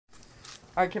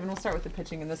All right, Kevin, we'll start with the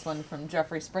pitching in this one, from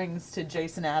Jeffrey Springs to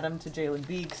Jason Adam to Jalen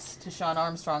Beeks to Sean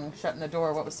Armstrong shutting the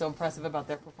door. What was so impressive about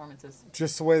their performances?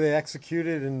 Just the way they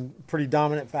executed in pretty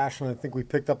dominant fashion. I think we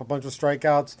picked up a bunch of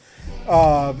strikeouts.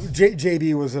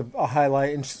 JB was a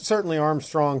highlight, and certainly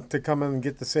Armstrong to come in and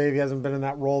get the save. He hasn't been in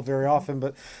that role very often,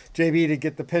 but JB to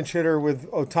get the pinch hitter with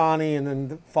Ohtani and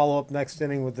then follow up next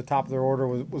inning with the top of their order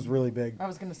was really big. I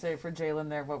was going to say for Jalen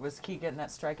there, what was key getting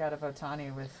that strikeout of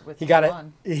Ohtani with he got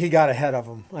on? He got ahead of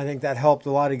him. I think that helped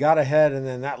a lot. He got ahead, and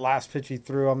then that last pitch he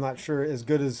threw, I'm not sure as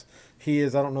good as he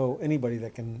is. I don't know anybody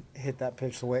that can hit that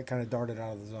pitch the way it kind of darted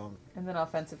out of the zone. And then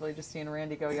offensively, just seeing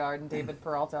Randy go yard and David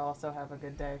Peralta also have a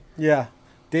good day. Yeah.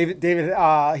 David,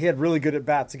 he had really good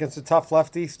at-bats against a tough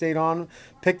lefty, stayed on,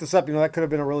 picked us up. That could have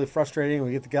been a really frustrating.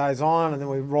 We get the guys on, and then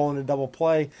we roll into double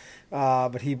play.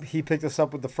 But he picked us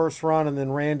up with the first run, and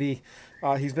then Randy,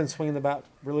 he's been swinging the bat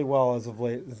really well as of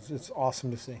late. It's awesome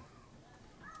to see.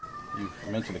 You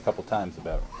mentioned a couple times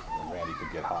about when Randy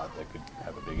could get hot. That could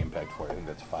have a big impact for you. I think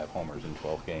that's 5 homers in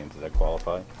 12 games. Does that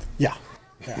qualify? Yeah,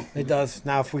 it does.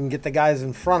 Now, if we can get the guys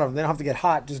in front of them, they don't have to get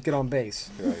hot, just get on base.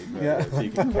 Right. Yeah. So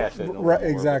you can catch that. Right,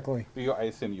 exactly. I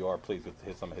assume you are pleased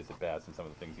with some of his at-bats and some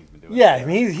of the things he's been doing. Yeah, I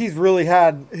mean, he's really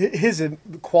had the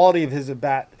quality of his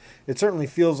at-bat. It certainly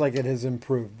feels like it has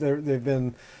improved.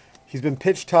 He's been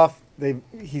pitch tough.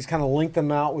 He's kind of linked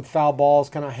them out with foul balls,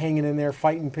 kind of hanging in there,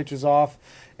 fighting pitches off.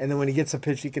 And then when he gets a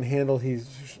pitch he can handle,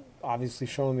 he's obviously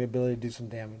showing the ability to do some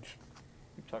damage.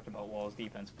 We've talked about Wall's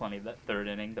defense plenty. That third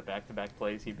inning, the back-to-back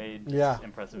plays he made, yeah,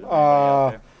 impressive. Out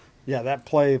there. Yeah, that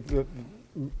play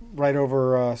right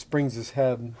over Springs'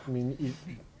 head. I mean,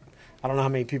 I don't know how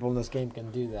many people in this game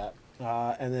can do that.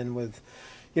 And then with,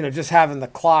 just having the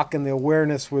clock and the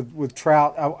awareness with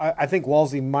Trout, I think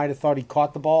Walsey might have thought he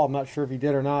caught the ball. I'm not sure if he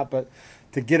did or not, but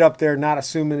to get up there, not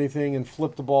assume anything, and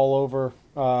flip the ball over.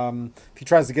 If he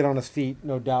tries to get on his feet,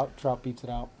 no doubt Trout beats it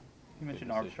out. You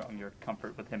mentioned Armstrong, your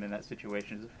comfort with him in that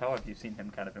situation. How have you seen him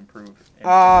kind of improve?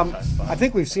 I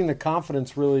think we've seen the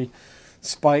confidence really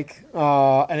spike,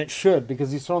 and it should,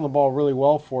 because he's throwing the ball really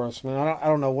well for us. Man, I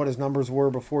don't know what his numbers were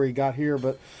before he got here,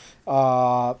 but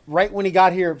right when he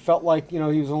got here, it felt like he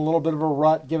was in a little bit of a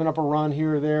rut, giving up a run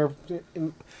here or there.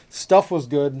 Stuff was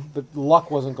good, but luck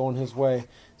wasn't going his way.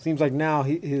 Seems like now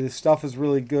his stuff is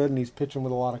really good, and he's pitching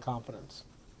with a lot of confidence.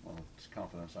 Well, it's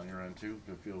confidence on your end too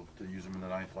to use him in the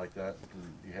ninth like that.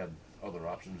 You had other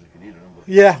options if you needed them. But.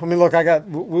 Yeah, I mean, look,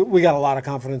 we got a lot of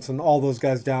confidence in all those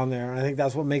guys down there, and I think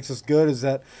that's what makes us good. Is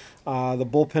that the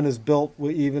bullpen is built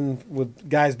even with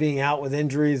guys being out with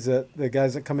injuries. That the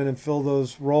guys that come in and fill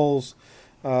those roles,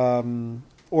 or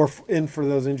in for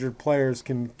those injured players,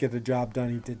 can get the job done.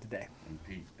 He did today. And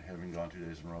Pete, having gone 2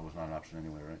 days in a row was not an option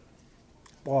anyway, right?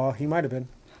 Well, he might have been.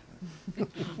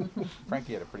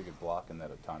 Frankie had a pretty good block in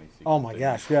that Ohtani sequence. Oh my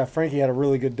gosh, yeah, Frankie had a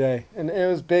really good day, and it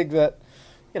was big that,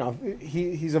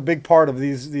 he's a big part of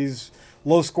these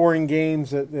low scoring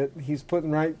games that he's putting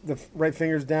the right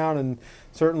fingers down, and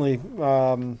certainly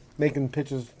making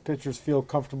pitchers feel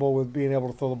comfortable with being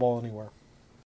able to throw the ball anywhere.